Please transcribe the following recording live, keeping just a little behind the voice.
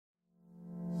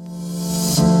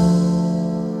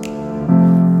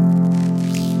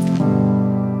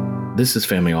This is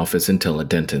Family Office Intel at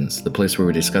Dentons, the place where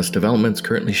we discuss developments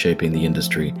currently shaping the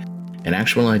industry and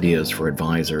actual ideas for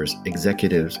advisors,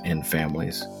 executives, and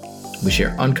families. We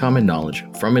share uncommon knowledge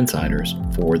from insiders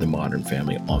for the modern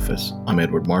family office. I'm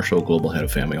Edward Marshall, Global Head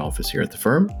of Family Office here at the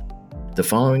firm. The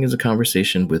following is a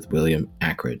conversation with William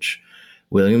Ackridge.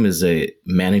 William is a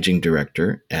managing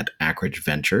director at Ackridge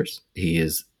Ventures.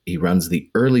 He runs the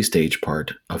early stage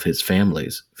part of his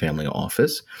family's family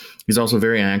office. He's also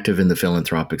very active in the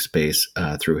philanthropic space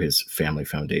through his family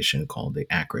foundation called the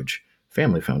Ackridge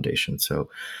Family Foundation. So,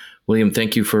 William,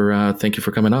 thank you for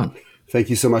coming on. Thank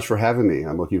you so much for having me.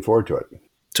 I'm looking forward to it.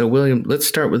 So, William, let's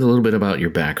start with a little bit about your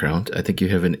background. I think you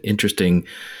have an interesting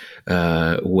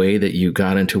way that you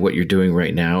got into what you're doing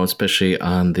right now, especially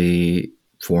on the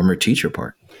former teacher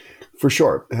part. For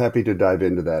sure. Happy to dive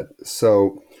into that.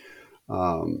 So,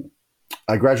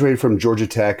 I graduated from Georgia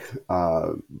Tech,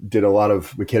 did a lot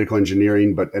of mechanical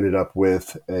engineering, but ended up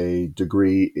with a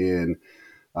degree in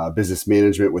business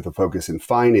management with a focus in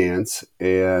finance.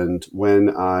 And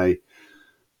when I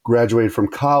graduated from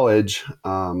college,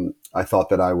 I thought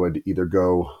that I would either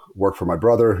go work for my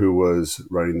brother, who was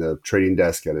running the trading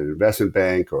desk at an investment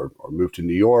bank, or move to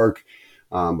New York.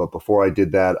 But before I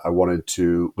did that, I wanted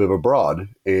to live abroad,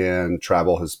 and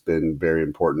travel has been very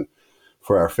important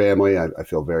for our family. I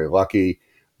feel very lucky.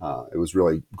 It was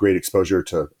really great exposure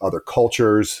to other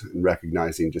cultures, and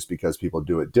recognizing just because people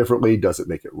do it differently doesn't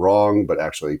make it wrong, but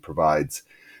actually provides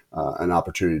an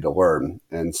opportunity to learn.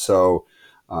 And so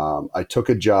I took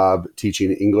a job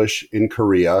teaching English in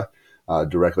Korea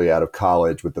directly out of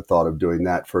college, with the thought of doing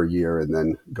that for a year and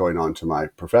then going on to my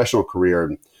professional career.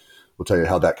 And we'll tell you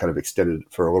how that kind of extended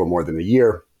for a little more than a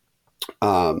year.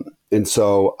 And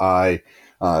so I,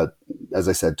 as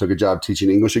I said, took a job teaching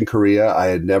English in Korea. I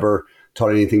had never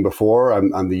taught anything before.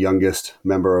 I'm the youngest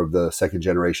member of the second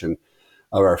generation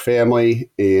of our family,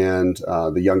 and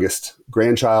the youngest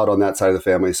grandchild on that side of the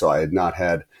family. So I had not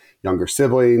had younger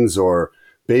siblings or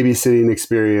babysitting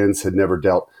experience, had never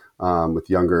dealt with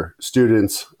younger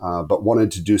students, but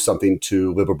wanted to do something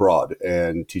to live abroad.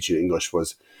 And teaching English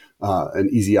was an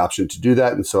easy option to do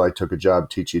that. And so I took a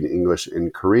job teaching English in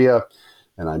Korea.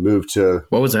 And I moved to...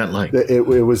 What was that like? It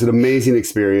was an amazing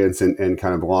experience, and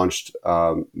kind of launched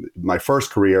my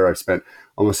first career. I've spent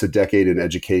almost a decade in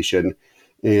education,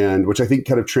 and which I think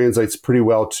kind of translates pretty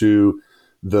well to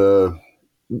the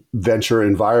venture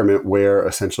environment, where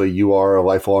essentially you are a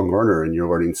lifelong learner and you're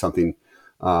learning something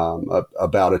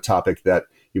about a topic that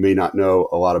you may not know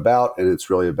a lot about. And it's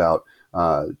really about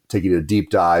taking a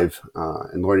deep dive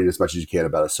and learning as much as you can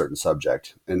about a certain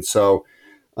subject. And so...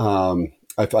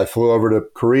 I flew over to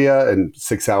Korea, and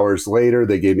 6 hours later,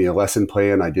 they gave me a lesson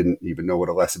plan. I didn't even know what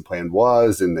a lesson plan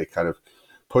was. And they kind of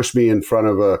pushed me in front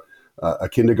of a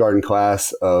kindergarten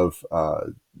class of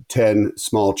 10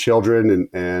 small children,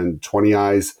 and 20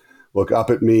 eyes look up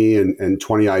at me, and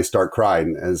 20 eyes start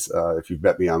crying. As if you've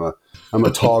met me, I'm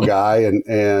a tall guy.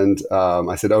 And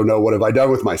I said, "Oh no, what have I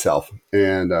done with myself?"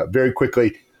 And very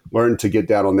quickly learned to get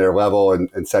down on their level,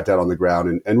 and sat down on the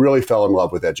ground, and really fell in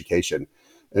love with education.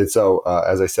 And so,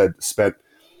 as I said, spent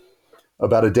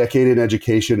about a decade in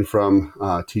education, from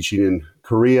teaching in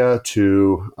Korea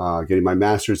to getting my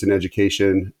master's in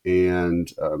education, and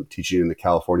teaching in the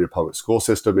California public school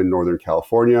system in Northern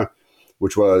California,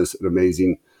 which was an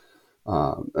amazing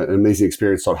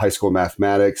experience. Taught high school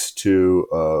mathematics to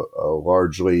a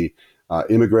largely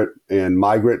immigrant and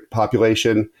migrant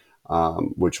population,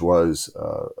 which was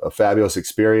a fabulous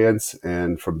experience.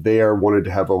 And from there, wanted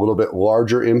to have a little bit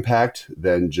larger impact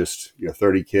than just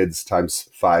 30 kids times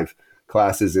 5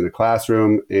 classes in a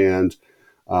classroom, and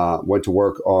went to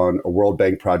work on a World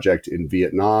Bank project in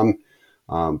Vietnam,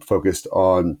 focused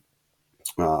on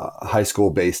high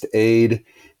school-based aid,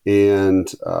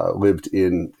 and lived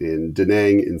in Da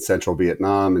Nang in central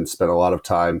Vietnam, and spent a lot of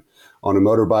time on a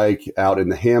motorbike out in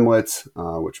the hamlets,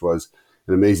 which was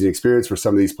an amazing experience. For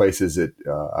some of these places,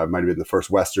 I might have been the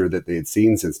first Westerner that they had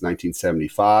seen since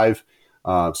 1975.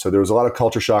 So there was a lot of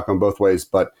culture shock on both ways,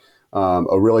 but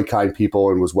a really kind people,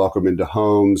 and was welcomed into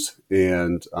homes,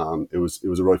 and it was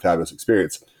a really fabulous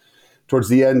experience. Towards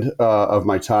the end of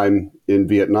my time in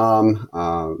Vietnam,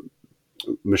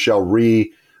 Michelle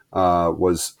Rhee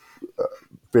was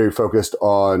very focused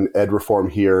on ed reform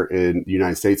here in the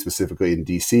United States, specifically in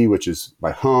DC, which is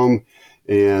my home.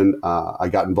 And I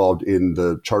got involved in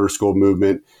the charter school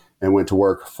movement, and went to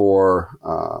work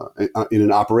in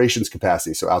an operations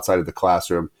capacity, so outside of the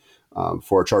classroom,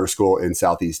 for a charter school in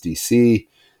Southeast DC,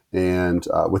 and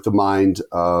with the mind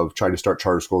of trying to start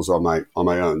charter schools on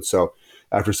my own. So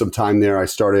after some time there, I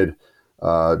started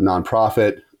a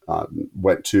nonprofit,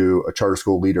 went to a charter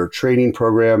school leader training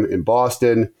program in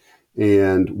Boston,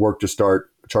 and worked to start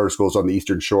charter schools on the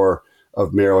Eastern Shore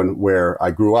of Maryland, where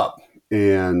I grew up.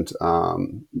 And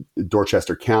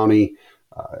Dorchester County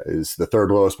is the third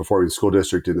lowest performing school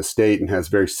district in the state and has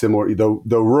very similar, though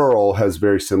rural, has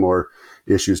very similar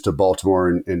issues to Baltimore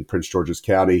and Prince George's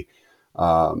County.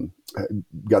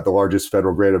 Got the largest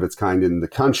federal grant of its kind in the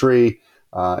country,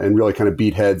 and really kind of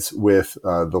beat heads with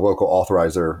the local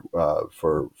authorizer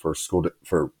for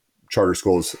charter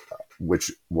schools,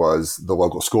 which was the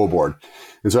local school board.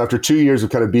 And so after 2 years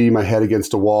of kind of beating my head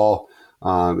against a wall,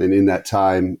 and in that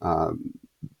time,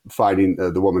 finding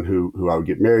the woman who I would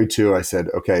get married to, I said,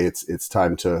 okay, it's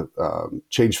time to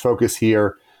change focus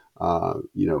here,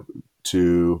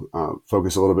 to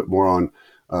focus a little bit more on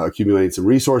accumulating some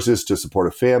resources to support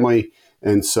a family.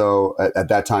 And so at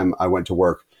that time, I went to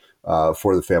work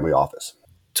for the family office.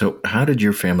 So how did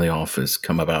your family office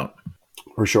come about?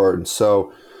 For sure. And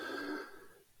so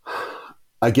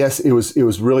I guess it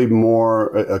was really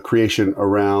more a creation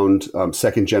around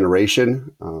second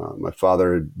generation. My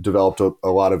father developed a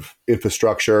lot of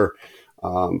infrastructure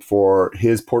for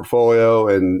his portfolio,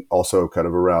 and also kind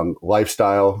of around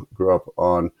lifestyle. Grew up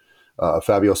on a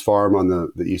fabulous farm on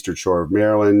the Eastern Shore of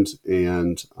Maryland,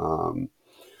 and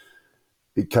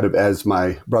it kind of, as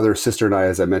my brother, sister, and I,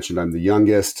 as I mentioned, I'm the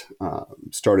youngest,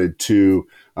 started to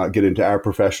get into our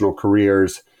professional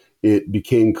careers. It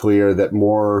became clear that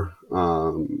more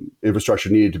infrastructure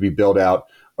needed to be built out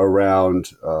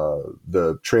around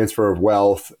the transfer of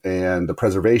wealth and the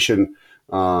preservation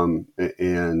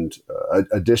and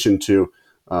addition to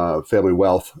family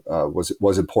wealth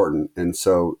was important. And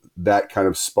so that kind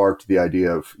of sparked the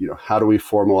idea of, how do we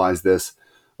formalize this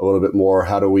a little bit more?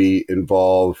 How do we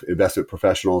involve investment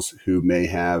professionals who may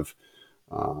have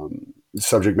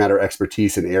subject matter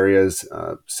expertise in areas,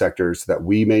 sectors that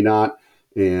we may not?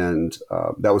 And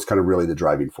that was kind of really the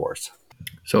driving force.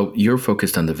 So you're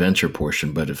focused on the venture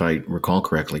portion, but if I recall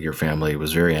correctly, your family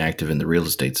was very active in the real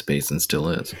estate space and still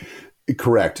is.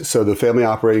 Correct. So the family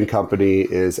operating company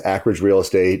is Ackridge Real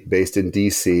Estate, based in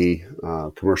D.C.,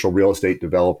 commercial real estate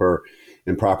developer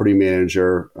and property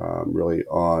manager, really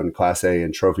on Class A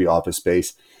and trophy office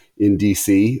space in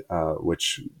D.C.,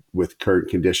 which with current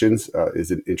conditions is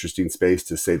an interesting space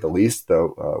to say the least,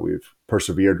 though we've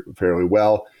persevered fairly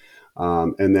well.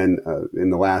 And then in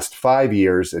the last 5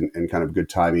 years, and kind of good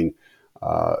timing,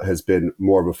 has been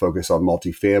more of a focus on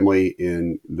multifamily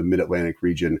in the Mid-Atlantic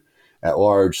region at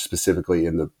large, specifically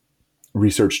in the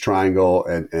Research Triangle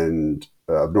and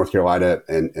North Carolina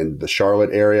and the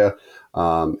Charlotte area.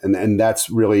 And that's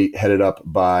really headed up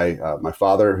by my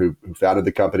father, who founded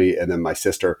the company, and then my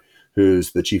sister,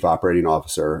 who's the chief operating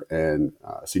officer and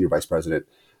senior vice president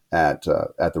at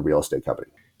the real estate company.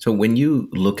 So when you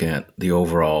look at the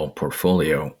overall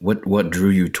portfolio, what drew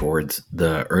you towards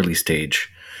the early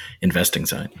stage investing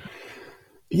side?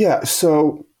 Yeah,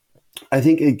 so I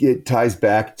think it ties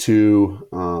back to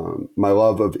my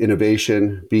love of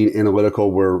innovation, being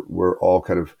analytical. We're all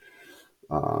kind of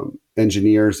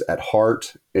engineers at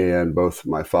heart, and both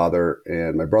my father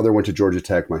and my brother went to Georgia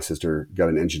Tech. My sister got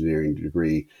an engineering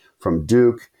degree from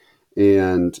Duke,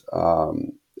 and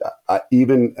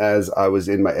even as I was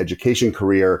in my education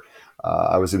career,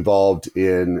 I was involved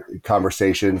in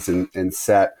conversations and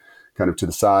sat kind of to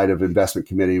the side of investment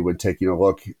committee when taking a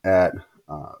look at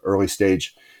early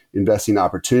stage investing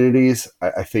opportunities.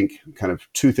 I think kind of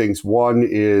two things. One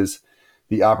is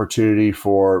the opportunity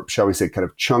for, shall we say, kind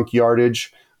of chunk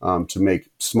yardage to make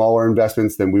smaller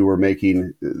investments than we were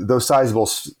making, those sizable,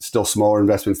 still smaller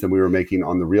investments than we were making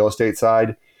on the real estate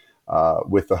side,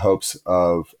 with the hopes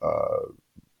of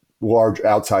large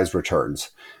outsized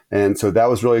returns. And so that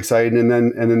was really exciting. And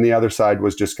then the other side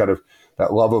was just kind of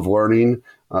that love of learning,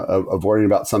 of learning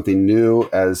about something new.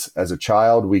 As a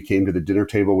child, we came to the dinner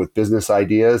table with business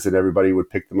ideas, and everybody would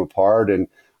pick them apart. And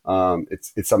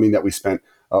it's something that we spent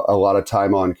a lot of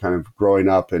time on, kind of growing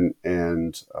up, and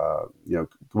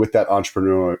with that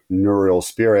entrepreneurial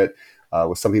spirit,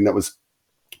 was something that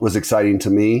was exciting to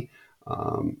me.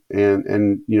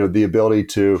 And the ability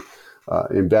to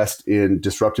invest in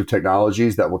disruptive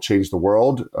technologies that will change the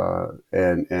world,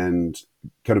 and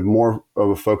kind of more of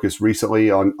a focus recently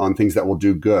on things that will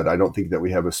do good. I don't think that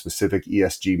we have a specific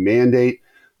ESG mandate,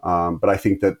 but I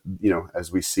think that,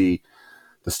 as we see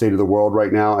the state of the world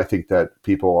right now, I think that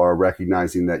people are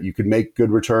recognizing that you can make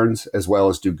good returns as well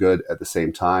as do good at the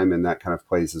same time, and that kind of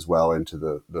plays as well into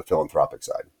the philanthropic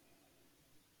side.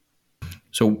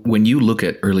 So when you look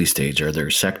at early stage, are there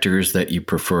sectors that you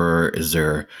prefer? Is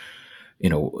there,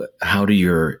 how do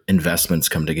your investments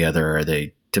come together? Are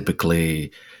they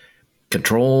typically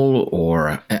control,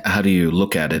 or how do you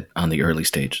look at it on the early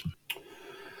stage?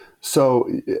 So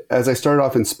as I started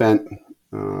off and spent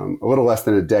a little less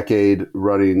than a decade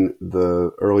running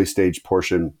the early stage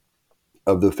portion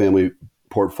of the family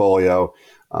portfolio,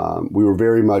 we were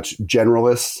very much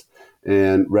generalists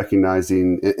and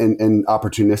recognizing and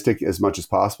opportunistic as much as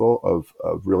possible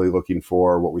of really looking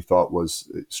for what we thought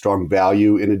was strong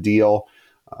value in a deal,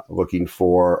 looking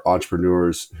for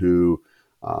entrepreneurs who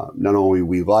not only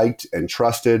we liked and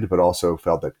trusted, but also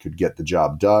felt that could get the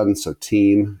job done. So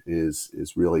team is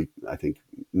really, I think,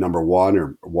 number one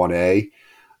or 1A.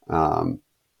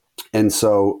 And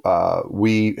so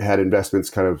we had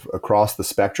investments kind of across the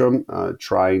spectrum,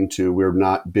 we're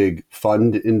not big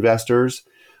fund investors.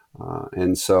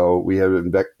 And so we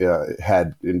have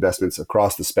had investments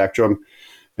across the spectrum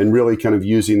and really kind of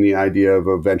using the idea of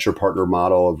a venture partner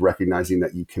model of recognizing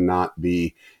that you cannot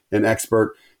be an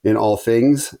expert in all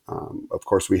things. Of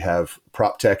course, we have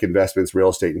prop tech investments, real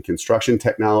estate and construction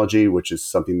technology, which is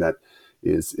something that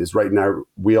is right in our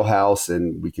wheelhouse,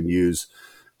 and we can use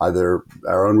either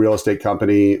our own real estate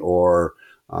company or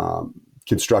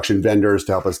construction vendors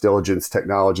to help us diligence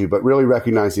technology, but really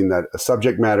recognizing that a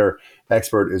subject matter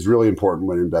expert is really important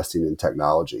when investing in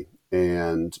technology,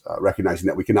 and recognizing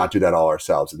that we cannot do that all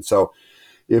ourselves. And so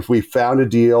if we found a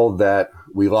deal that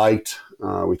we liked,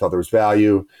 we thought there was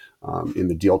value in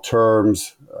the deal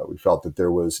terms, we felt that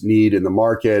there was need in the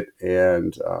market,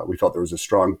 and we felt there was a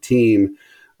strong team,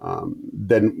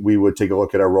 then we would take a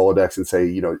look at our Rolodex and say,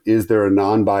 is there a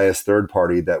non-biased third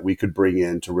party that we could bring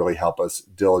in to really help us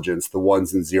diligence the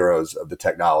ones and zeros of the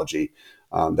technology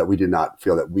that we did not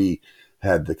feel that we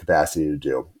had the capacity to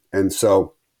do. And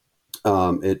so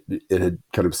it had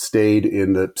kind of stayed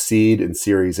in the seed and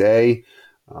Series A,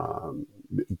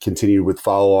 continued with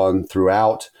follow-on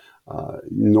throughout.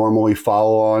 Normally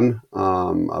follow-on,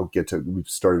 we've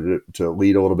started to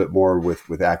lead a little bit more with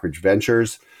Ackridge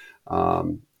Ventures.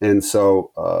 And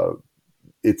so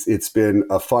it's been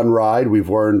a fun ride. We've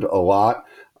learned a lot,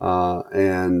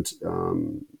 and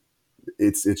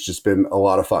it's just been a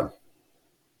lot of fun.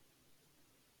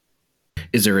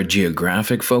 Is there a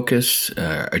geographic focus?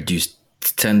 Or do you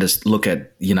tend to look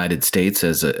at the United States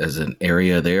as an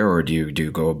area there, or do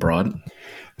you go abroad?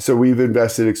 So we've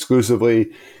invested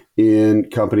exclusively in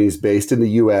companies based in the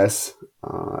U.S.,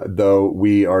 though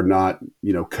we are not,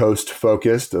 coast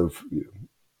focused of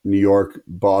New York,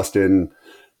 Boston,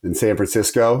 and San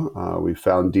Francisco. We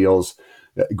found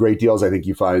great deals. I think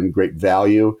you find great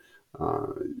value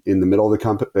in the middle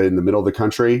of the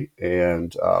country,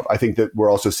 and I think that we're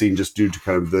also seeing, just due to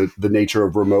kind of the nature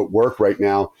of remote work right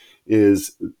now,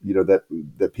 is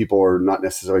that people are not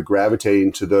necessarily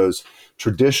gravitating to those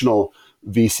traditional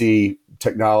VC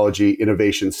technology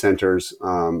innovation centers.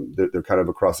 They're kind of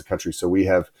across the country. So we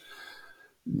have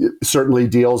certainly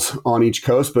deals on each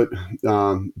coast, but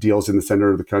deals in the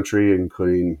center of the country,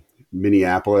 including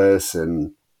Minneapolis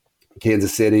and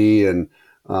Kansas City, and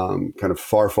kind of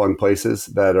far-flung places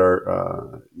that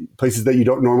are places that you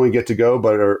don't normally get to go,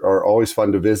 but are always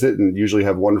fun to visit, and usually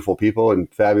have wonderful people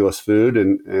and fabulous food,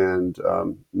 and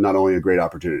not only a great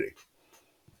opportunity.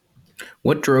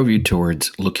 What drove you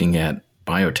towards looking at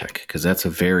biotech? Because that's a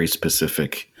very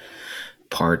specific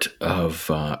part of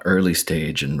early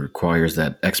stage and requires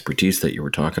that expertise that you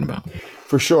were talking about.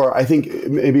 For sure. I think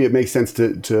maybe it makes sense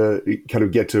to kind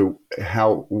of get to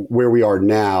where we are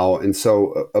now. And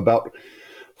so about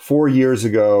 4 years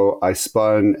ago, I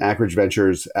spun Ackridge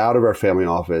Ventures out of our family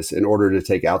office in order to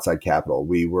take outside capital.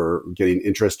 We were getting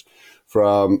interest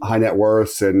from high net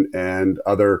worths and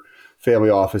other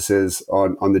family offices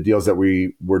on the deals that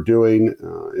we were doing,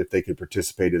 if they could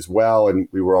participate as well. And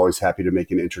we were always happy to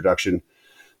make an introduction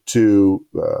to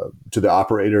the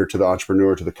operator, to the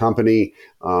entrepreneur, to the company.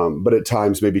 But at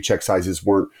times, maybe check sizes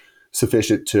weren't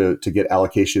sufficient to get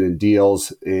allocation in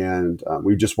deals, and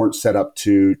we just weren't set up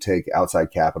to take outside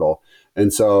capital.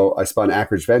 And so I spun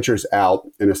Ackridge Ventures out,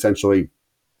 and essentially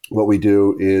what we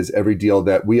do is every deal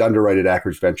that we underwrite at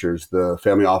Ackridge Ventures, the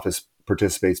family office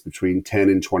participates between 10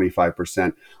 and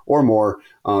 25% or more,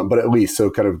 but at least,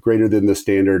 so kind of greater than the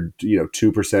standard 2%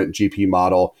 GP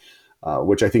model,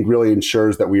 which I think really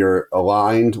ensures that we are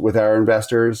aligned with our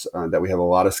investors, that we have a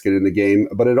lot of skin in the game,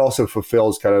 but it also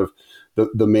fulfills kind of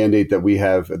the mandate that we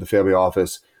have at the family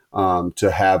office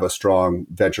to have a strong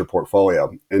venture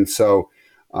portfolio. And so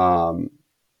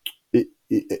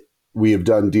we have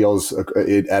done deals at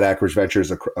Ackridge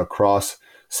Ventures across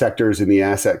sectors in the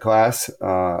asset class.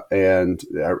 And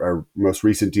our most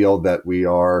recent deal that we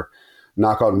are,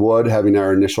 knock on wood, having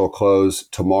our initial close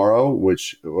tomorrow,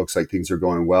 which looks like things are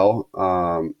going well,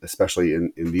 especially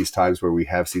in these times where we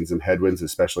have seen some headwinds,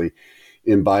 especially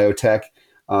in biotech.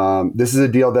 This is a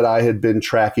deal that I had been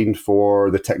tracking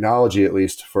for the technology, at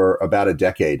least for about a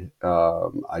decade.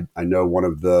 I know one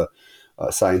of the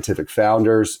scientific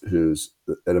founders, who's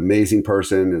an amazing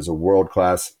person, is a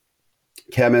world-class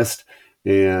chemist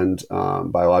and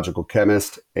biological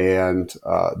chemist. And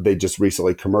they just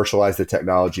recently commercialized the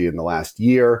technology in the last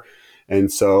year.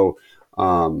 And so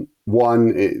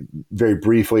very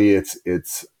briefly,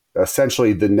 it's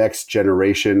essentially the next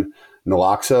generation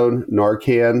naloxone,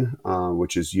 Narcan,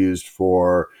 which is used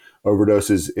for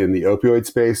overdoses in the opioid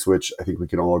space, which I think we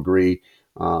can all agree,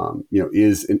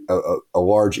 is a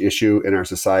large issue in our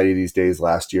society these days.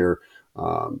 Last year,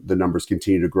 the numbers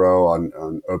continue to grow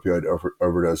on opioid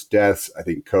overdose deaths. I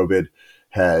think COVID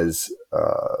has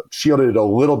shielded it a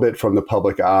little bit from the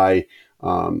public eye,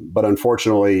 but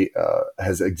unfortunately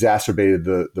has exacerbated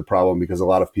the problem because a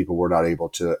lot of people were not able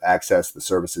to access the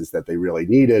services that they really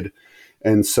needed.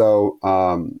 And so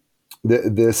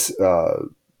this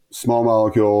small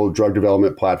molecule drug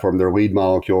development platform, their lead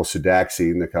molecule,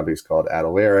 Sudaxine, the company's called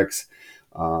Adalerix,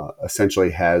 essentially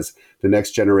has the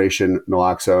next generation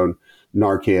naloxone,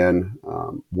 Narcan,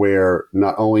 where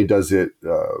not only does it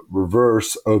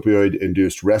reverse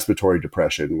opioid-induced respiratory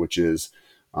depression, which is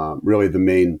really the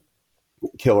main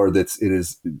killer, it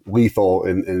is lethal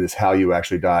and is how you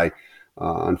actually die,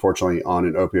 unfortunately, on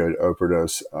an opioid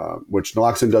overdose, which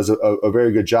naloxone does a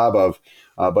very good job of,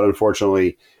 but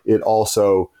unfortunately, it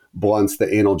also blunts the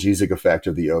analgesic effect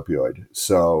of the opioid.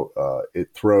 So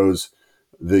it throws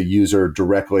the user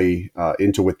directly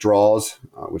into withdrawals,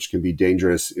 which can be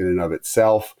dangerous in and of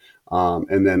itself.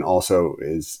 And then also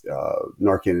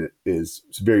Narcan is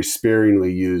very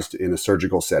sparingly used in a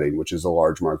surgical setting, which is a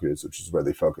large market, which is where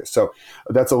they focus. So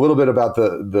that's a little bit about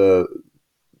the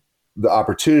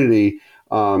opportunity.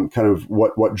 Kind of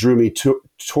what drew me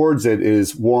towards it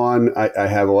is, one, I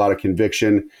have a lot of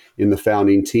conviction in the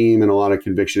founding team and a lot of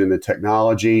conviction in the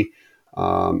technology,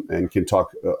 and can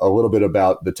talk a little bit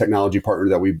about the technology partner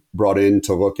that we brought in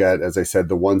to look at, as I said,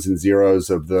 the ones and zeros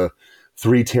of the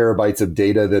 3 terabytes of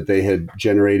data that they had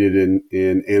generated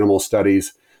in animal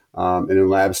studies and in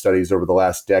lab studies over the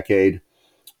last decade.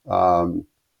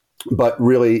 But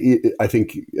really, I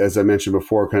think, as I mentioned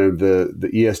before, kind of the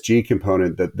ESG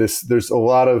component, that there's a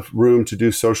lot of room to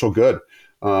do social good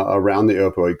around the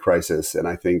opioid crisis. And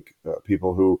I think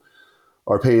people who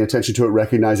are paying attention to it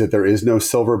recognize that there is no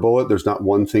silver bullet. There's not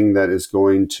one thing that is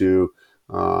going to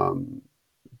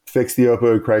fix the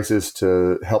opioid crisis,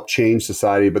 to help change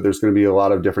society, but there's going to be a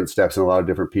lot of different steps and a lot of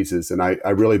different pieces. And I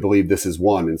really believe this is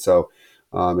one. And so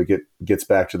it gets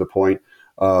back to the point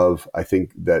of, I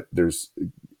think that there's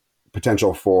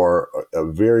potential for a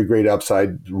very great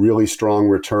upside, really strong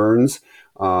returns,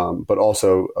 but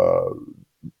also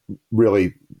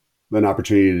really an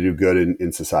opportunity to do good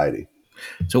in society.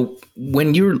 So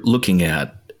when you're looking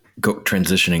at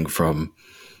transitioning from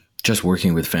just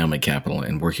working with family capital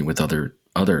and working with other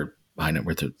high net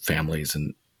worth families,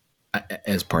 and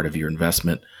as part of your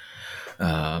investment,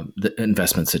 the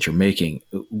investments that you're making,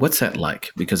 what's that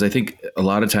like? Because I think a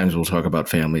lot of times we'll talk about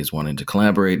families wanting to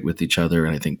collaborate with each other.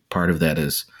 And I think part of that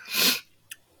is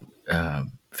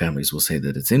families will say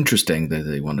that it's interesting that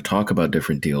they want to talk about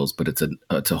different deals, but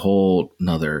it's a whole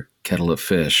nother kettle of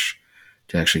fish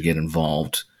to actually get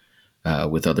involved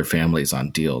with other families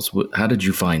on deals. How did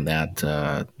you find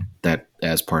that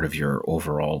as part of your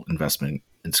overall investment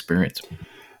experience?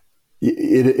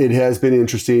 It has been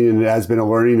interesting, and it has been a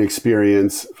learning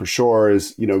experience for sure.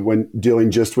 Is, when dealing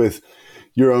just with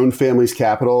your own family's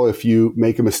capital, if you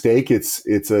make a mistake, it's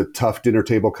a tough dinner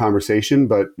table conversation.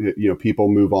 But people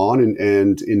move on,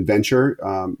 and in venture,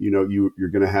 you're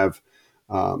going to have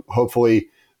hopefully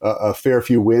a fair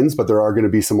few wins, but there are going to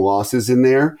be some losses in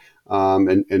there,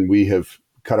 and we have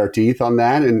cut our teeth on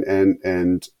that.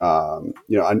 And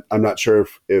I'm not sure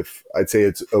if I'd say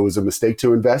it was a mistake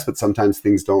to invest, but sometimes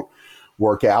things don't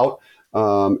work out.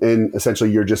 And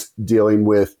essentially you're just dealing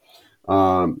with,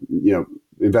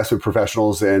 investment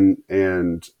professionals and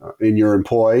in your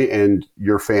employ and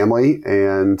your family.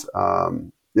 And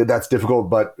that's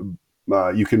difficult, but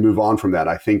you can move on from that.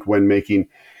 I think when making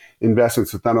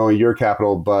investments with not only your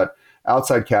capital, but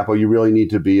outside capital, you really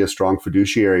need to be a strong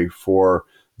fiduciary for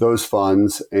those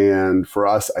funds. And for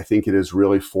us, I think it has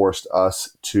really forced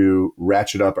us to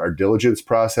ratchet up our diligence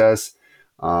process,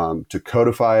 to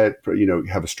codify it,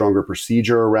 have a stronger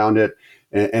procedure around it,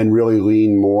 and really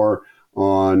lean more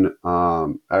on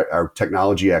our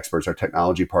technology experts, our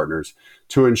technology partners,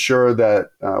 to ensure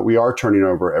that we are turning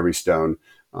over every stone,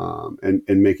 and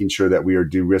making sure that we are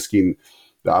de-risking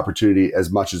the opportunity as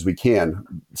much as we can,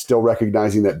 still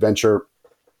recognizing that venture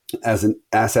as an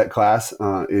asset class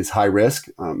is high risk.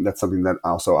 That's something that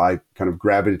also I kind of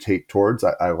gravitate towards.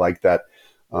 I like that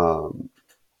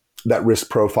that risk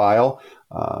profile.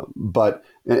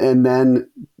 And then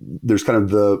there's kind of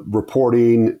the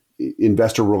reporting,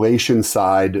 investor relations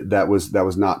side that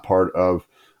was not part of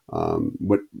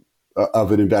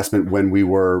of an investment when we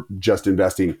were just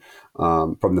investing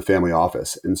from the family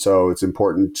office. And so it's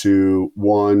important to,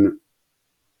 one,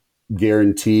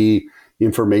 guarantee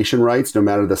information rights, no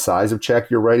matter the size of check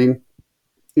you're writing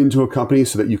into a company,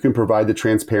 so that you can provide the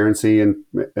transparency and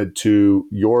to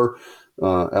your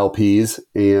LPs.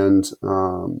 And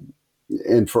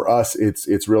for us,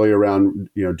 it's really around,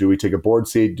 do we take a board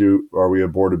seat? Are we a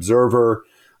board observer?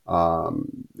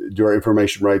 Do our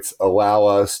information rights allow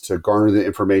us to garner the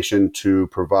information to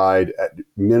provide at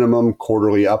minimum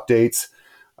quarterly updates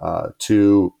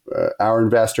to our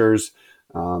investors,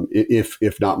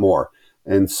 if not more?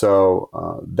 And so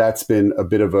that's been a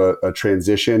bit of a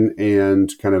transition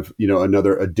and kind of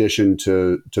another addition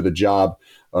to the job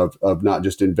of not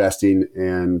just investing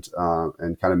and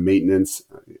kind of maintenance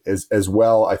as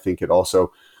well. I think it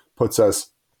also puts us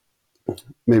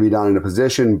maybe not in a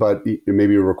position, but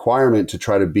maybe a requirement to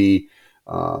try to be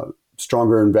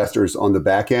stronger investors on the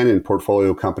back end and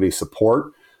portfolio company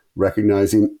support,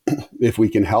 recognizing if we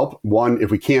can help. One, if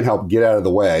we can't help, get out of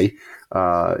the way.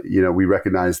 We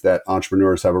recognize that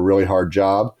entrepreneurs have a really hard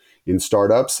job in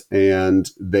startups,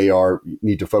 and they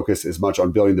need to focus as much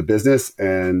on building the business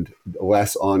and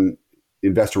less on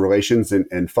investor relations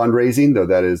and fundraising, though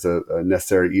that is a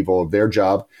necessary evil of their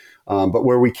job. But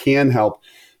where we can help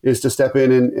is to step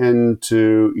in and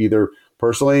to either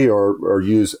personally or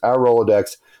use our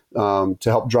Rolodex to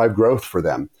help drive growth for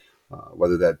them,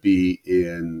 whether that be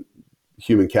in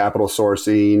human capital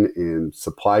sourcing, in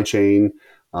supply chain,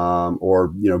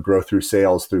 or growth through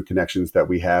sales through connections that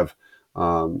we have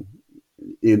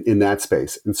in that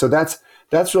space. And so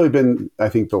that's really been, I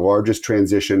think, the largest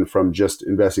transition from just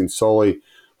investing solely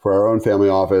for our own family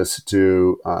office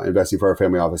to investing for our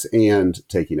family office and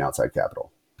taking outside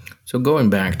capital. So going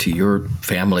back to your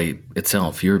family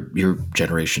itself, your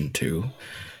generation 2,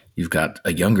 you've got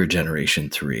a younger generation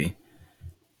 3.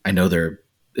 I know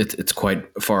it's quite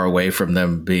far away from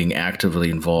them being actively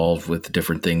involved with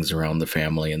different things around the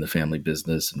family and the family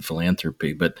business and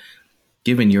philanthropy. But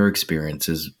given your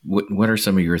experiences, what are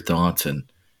some of your thoughts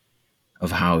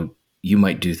of how you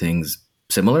might do things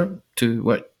similar to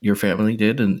what your family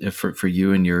did, and if for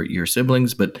you and your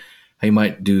siblings, but how you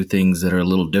might do things that are a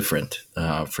little different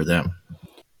for them?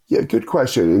 Yeah, good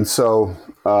question. And so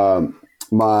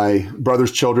my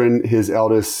brother's children, his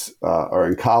eldest are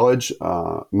in college.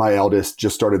 My eldest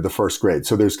just started the first grade.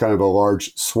 So there's kind of a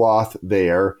large swath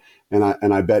there. And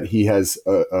I bet he has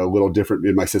a little different,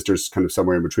 and my sister's kind of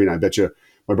somewhere in between. I bet you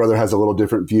my brother has a little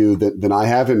different view than I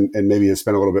have, and maybe has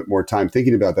spent a little bit more time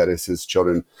thinking about that as his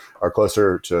children are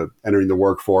closer to entering the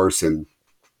workforce and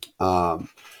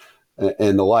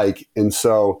the like. And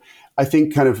so I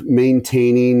think kind of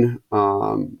maintaining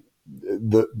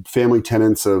the family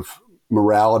tenets of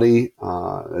morality,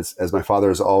 as my father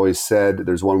has always said,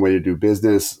 there's one way to do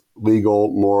business: legal,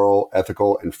 moral,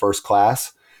 ethical, and first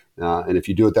class. And if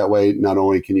you do it that way, not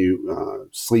only can you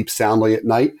sleep soundly at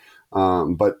night,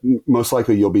 but most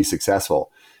likely you'll be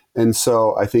successful. And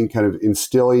so I think kind of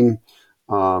instilling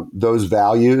those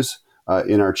values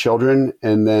in our children,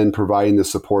 and then providing the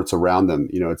supports around them.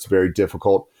 It's very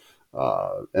difficult,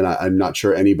 and I'm not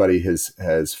sure anybody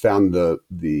has found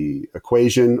the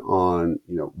equation on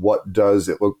what does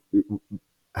it look,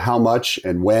 how much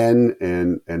and when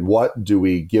and what do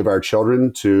we give our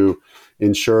children to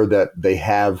ensure that they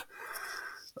have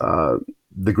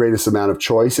the greatest amount of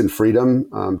choice and freedom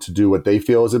to do what they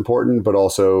feel is important, but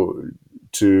also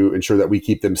to ensure that we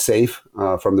keep them safe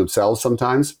from themselves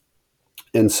sometimes.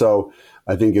 And so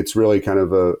I think it's really kind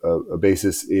of a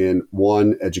basis in,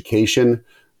 one, education,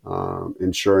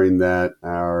 ensuring that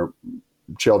our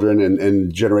children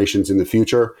and generations in the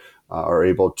future are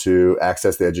able to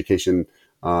access the education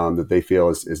that they feel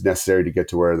is necessary to get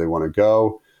to where they want to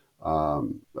go.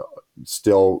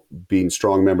 Still being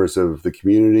strong members of the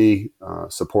community,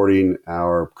 supporting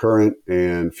our current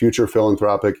and future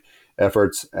philanthropic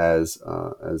efforts as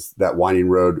that winding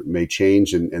road may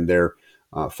change and their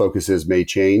focuses may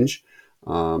change.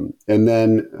 And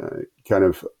then kind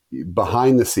of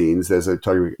behind the scenes, as I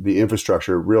talk about the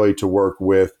infrastructure, really to work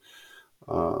with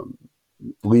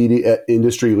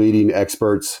industry leading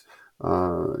experts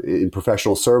in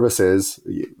professional services,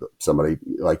 somebody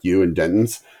like you in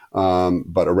Denton's,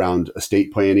 but around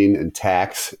estate planning and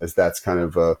tax, as that's kind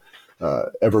of a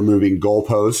ever moving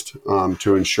goalpost,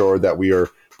 to ensure that we are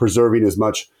preserving as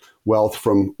much wealth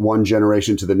from one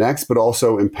generation to the next, but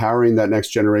also empowering that next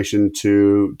generation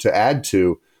to add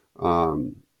to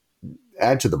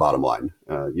the bottom line.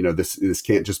 This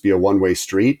can't just be a one-way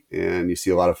street. And you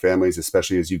see a lot of families,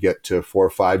 especially as you get to 4 or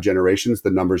 5 generations,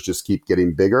 the numbers just keep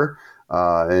getting bigger.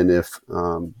 And if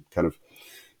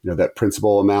that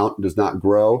principal amount does not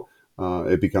grow,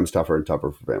 it becomes tougher and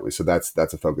tougher for families. So that's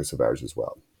a focus of ours as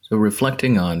well. So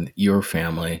reflecting on your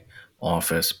family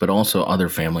office, but also other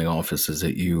family offices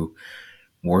that you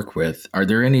work with, are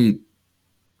there any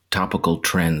topical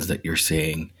trends that you're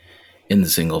seeing in the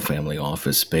single family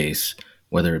office space,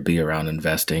 whether it be around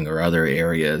investing or other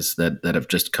areas that have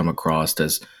just come across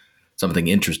as something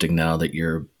interesting now that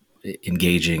you're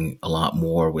engaging a lot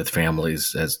more with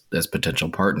families as potential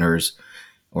partners,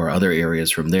 or other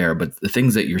areas from there? But the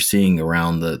things that you're seeing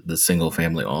around the single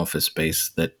family office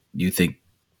space that you think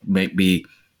might be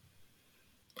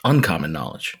uncommon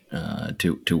knowledge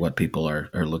to what people are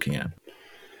looking at?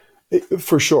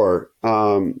 For sure.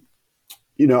 I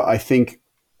think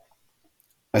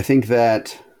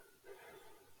that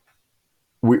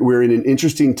we're in an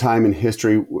interesting time in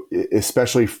history,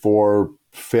 especially for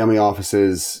family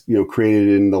offices, created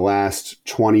in the last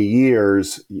 20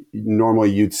 years.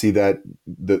 Normally you'd see that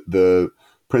the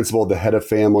principal, the head of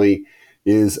family,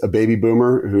 is a baby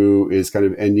boomer who is kind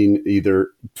of ending either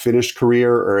finished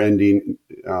career or ending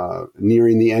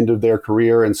nearing the end of their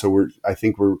career. And so I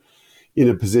think we're in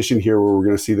a position here where we're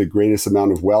going to see the greatest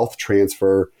amount of wealth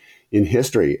transfer in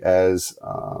history. As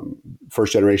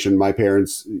first generation, my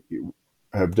parents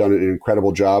have done an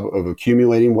incredible job of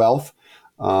accumulating wealth.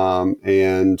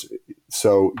 And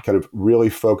so kind of really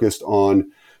focused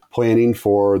on planning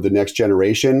for the next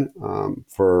generation,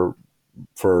 for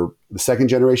the second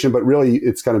generation, but really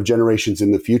it's kind of generations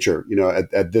in the future.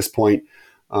 At this point,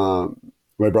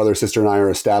 my brother, sister, and I are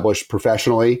established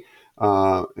professionally,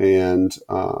 and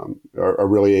are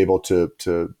really able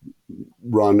to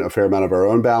run a fair amount of our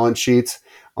own balance sheets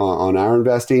on our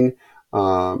investing,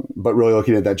 but really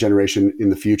looking at that generation in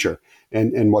the future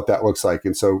and what that looks like.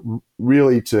 And so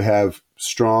really to have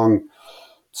strong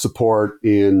support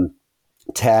in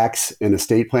tax and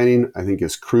estate planning, I think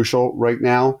is crucial right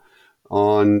now.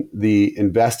 On the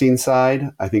investing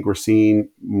side, I think we're seeing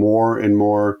more and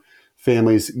more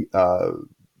families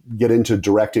get into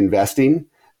direct investing.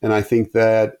 And I think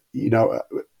that,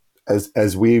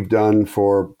 as we've done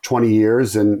for 20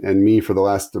 years and me for the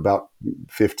last about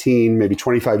 15, maybe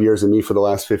 25 years, and me for the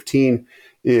last 15,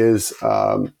 is,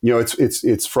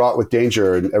 it's fraught with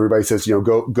danger. And everybody says,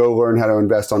 go learn how to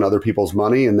invest on other people's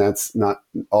money. And that's not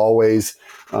always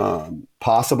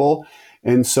possible.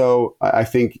 And so I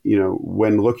think,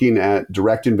 when looking at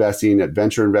direct investing, at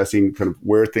venture investing, kind of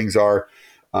where things are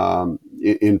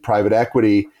in private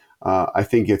equity, I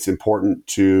think it's important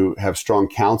to have strong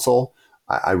counsel.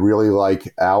 I really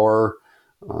like our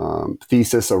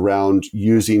thesis around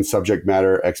using subject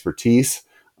matter expertise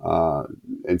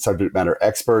and subject matter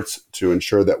experts to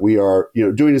ensure that we are,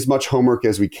 doing as much homework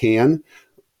as we can.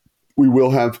 We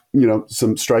will have,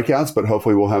 some strikeouts, but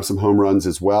hopefully we'll have some home runs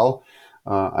as well.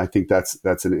 I think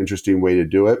that's an interesting way to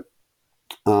do it.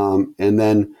 And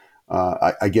then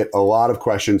I get a lot of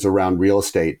questions around real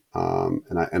estate,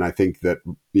 and I think that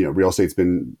real estate's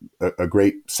been a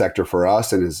great sector for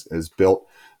us and has built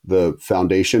the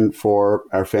foundation for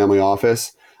our family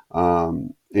office.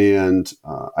 And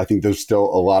I think there's still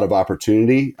a lot of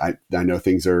opportunity. I know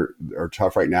things are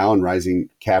tough right now, and rising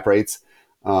cap rates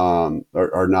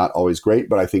are not always great.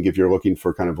 But I think if you're looking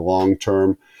for kind of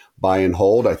long-term buy and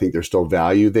hold, I think there's still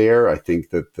value there. I think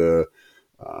that the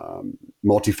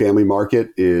multifamily market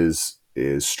is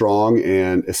strong,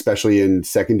 and especially in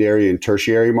secondary and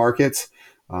tertiary markets,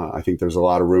 I think there's a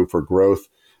lot of room for growth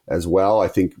as well. I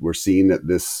think we're seeing that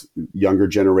this younger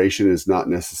generation is not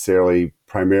necessarily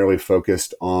primarily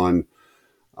focused on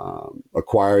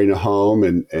acquiring a home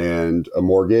and a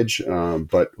mortgage,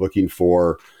 but looking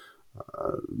for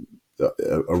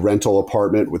a rental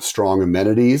apartment with strong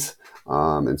amenities.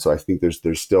 And so I think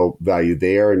there's still value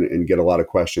there, and get a lot of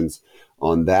questions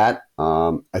on that.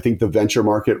 I think the venture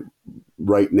market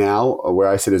right now, where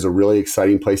I sit, is a really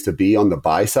exciting place to be on the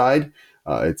buy side.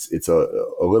 It's a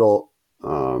little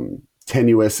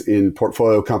tenuous in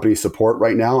portfolio company support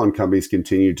right now, and companies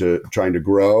continue to trying to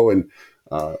grow and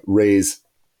raise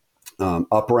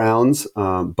up rounds.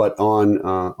 But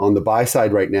on the buy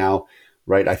side right now,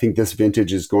 right, I think this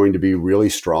vintage is going to be really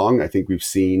strong. I think we've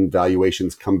seen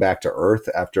valuations come back to earth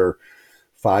after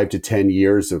 5 to 10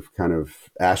 years of kind of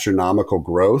astronomical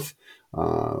growth.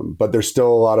 But there's still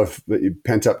a lot of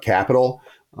pent up capital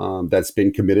that's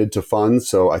been committed to funds.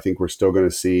 So I think we're still going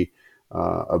to see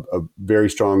a very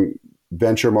strong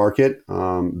venture market,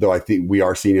 though I think we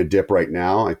are seeing a dip right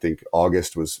now. I think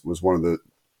August was one of the,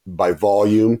 by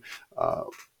volume,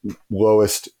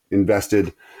 lowest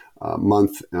invested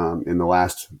month in the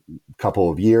last couple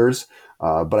of years.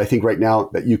 But I think right now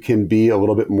that you can be a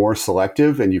little bit more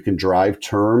selective and you can drive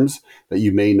terms that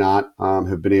you may not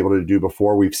have been able to do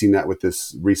before. We've seen that with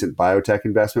this recent biotech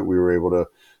investment. We were able to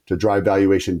drive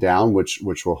valuation down, which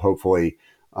will hopefully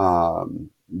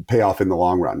pay off in the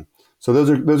long run. So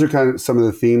those are kind of some of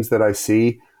the themes that I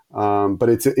see. But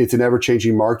it's an ever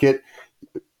changing market.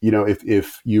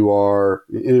 If you are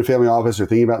in a family office or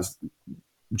thinking about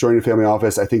joining a family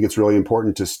office, I think it's really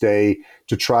important to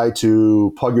try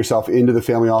to plug yourself into the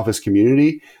family office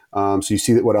community. So you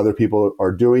see that what other people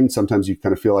are doing. Sometimes you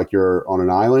kind of feel like you're on an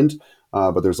island,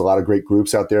 but there's a lot of great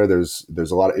groups out there.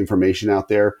 There's a lot of information out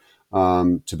there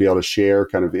to be able to share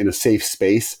kind of in a safe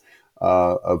space.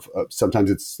 Of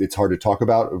sometimes it's hard to talk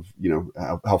about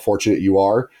how fortunate you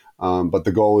are, but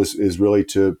the goal is really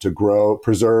to grow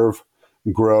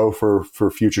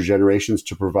for future generations,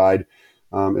 to provide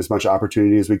as much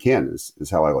opportunity as we can is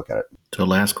how I look at it. So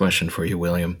last question for you,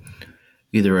 William.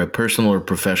 Either a personal or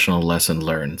professional lesson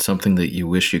learned, something that you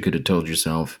wish you could have told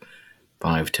yourself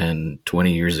 5, 10,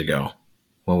 20 years ago.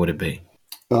 What would it be?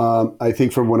 I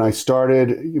think from when I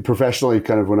started professionally,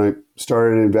 kind of when I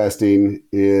started investing,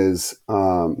 is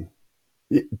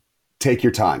take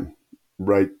your time,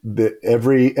 right?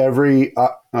 Every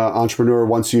entrepreneur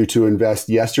wants you to invest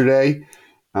yesterday,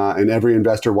 and every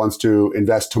investor wants to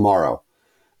invest tomorrow.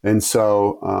 And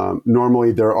so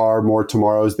normally there are more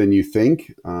tomorrows than you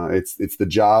think. It's the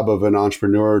job of an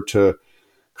entrepreneur to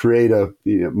create a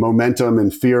momentum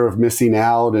and fear of missing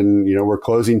out. And, we're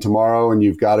closing tomorrow and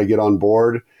you've got to get on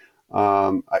board.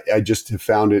 I just have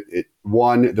found it,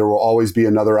 there will always be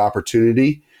another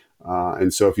opportunity.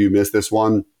 And so if you miss this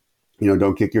one,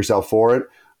 don't kick yourself for it.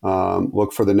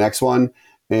 Look for the next one.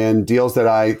 And deals that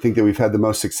I think that we've had the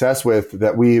most success with,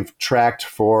 that we've tracked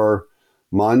for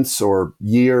months or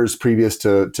years previous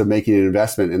to making an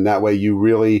investment. And that way you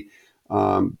really,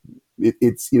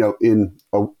 it's in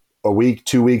a week,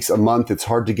 2 weeks, a month, it's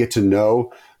hard to get to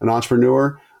know an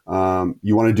entrepreneur.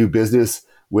 You want to do business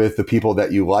with the people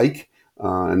that you like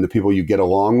and the people you get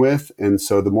along with. And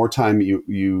so the more time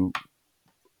you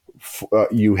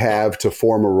have to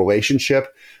form a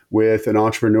relationship with an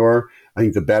entrepreneur, I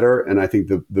think the better. And I think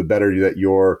the better that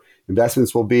your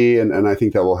investments will be. And I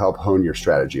think that will help hone your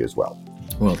strategy as well.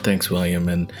 Well, thanks, William.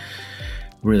 And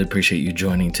really appreciate you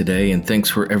joining today. And thanks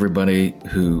for everybody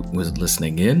who was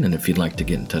listening in. And if you'd like to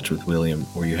get in touch with William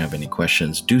or you have any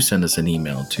questions, do send us an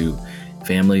email to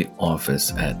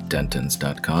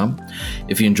familyoffice@dentons.com.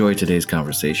 If you enjoyed today's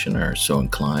conversation or are so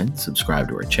inclined, subscribe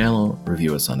to our channel,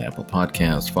 review us on Apple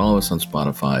Podcasts, follow us on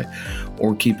Spotify,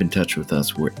 or keep in touch with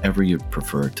us wherever you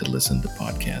prefer to listen to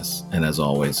podcasts. And as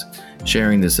always,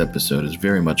 sharing this episode is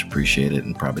very much appreciated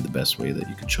and probably the best way that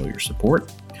you can show your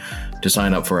support. To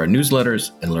sign up for our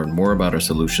newsletters and learn more about our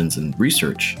solutions and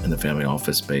research in the family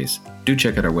office space, do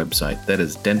check out our website. That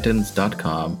is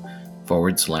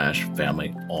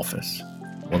dentons.com/family office.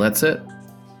 Well, that's it.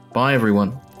 Bye,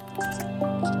 everyone.